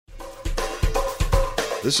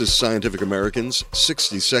This is Scientific American's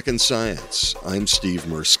 60-Second Science. I'm Steve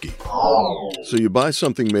Mirsky. So you buy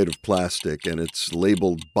something made of plastic and it's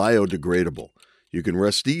labeled biodegradable. You can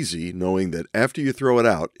rest easy knowing that after you throw it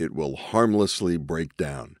out, it will harmlessly break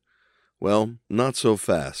down. Well, not so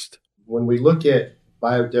fast. When we look at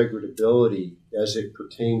biodegradability as it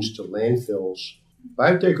pertains to landfills,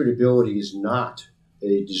 biodegradability is not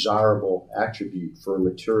a desirable attribute for a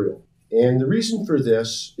material. And the reason for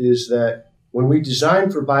this is that when we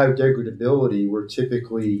design for biodegradability, we're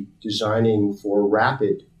typically designing for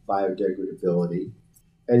rapid biodegradability.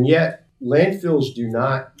 And yet, landfills do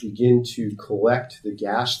not begin to collect the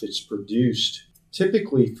gas that's produced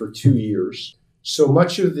typically for 2 years. So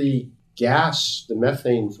much of the gas, the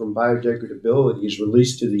methane from biodegradability, is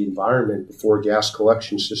released to the environment before gas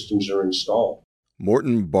collection systems are installed.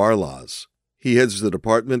 Morton Barlaws. He heads the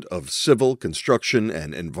Department of Civil, Construction,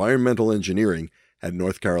 and Environmental Engineering at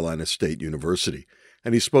North Carolina State University,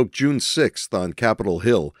 and he spoke June 6th on Capitol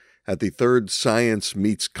Hill at the third Science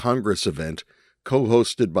Meets Congress event,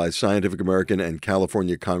 co-hosted by Scientific American and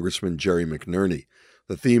California Congressman Jerry McNerney.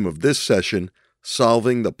 The theme of this session,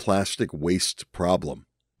 solving the plastic waste problem.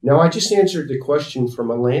 Now, I just answered the question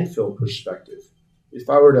from a landfill perspective. If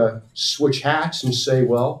I were to switch hats and say,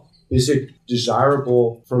 well, is it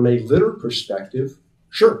desirable from a litter perspective?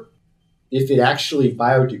 Sure. If it actually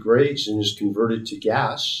biodegrades and is converted to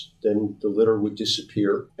gas, then the litter would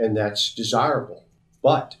disappear, and that's desirable.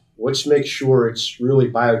 But let's make sure it's really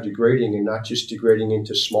biodegrading and not just degrading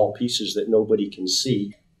into small pieces that nobody can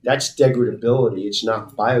see. That's degradability. It's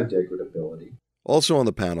not biodegradability. Also on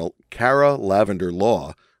the panel, Cara Lavender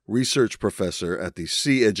Law, research professor at the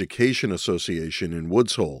Sea Education Association in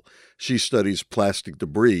Woods Hole. She studies plastic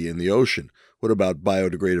debris in the ocean. What about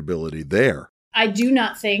biodegradability there? I do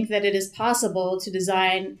not think that it is possible to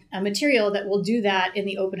design a material that will do that in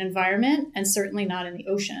the open environment, and certainly not in the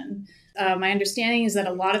ocean. My understanding is that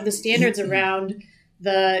a lot of the standards around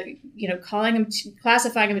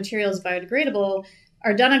classifying a material as biodegradable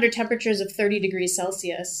are done under temperatures of 30 degrees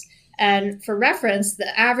Celsius. And for reference,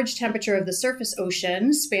 the average temperature of the surface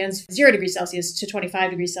ocean spans 0 degrees Celsius to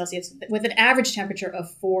 25 degrees Celsius with an average temperature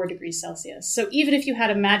of 4 degrees Celsius. So even if you had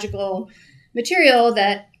a magical material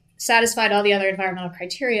that satisfied all the other environmental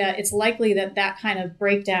criteria, it's likely that that kind of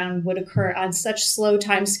breakdown would occur on such slow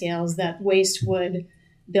timescales that waste would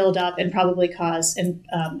build up and probably cause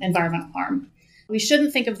environmental harm. We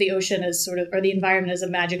shouldn't think of the ocean as or the environment as a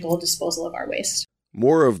magical disposal of our waste.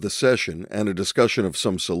 More of the session and a discussion of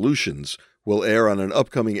some solutions will air on an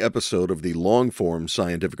upcoming episode of the long-form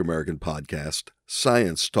Scientific American podcast,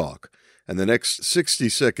 Science Talk. And the next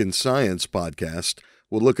 60-Second Science podcast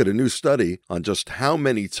will look at a new study on just how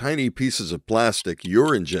many tiny pieces of plastic you're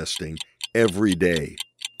ingesting every day.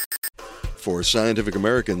 For Scientific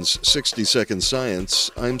American's 60-Second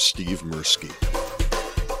Science, I'm Steve Mirsky.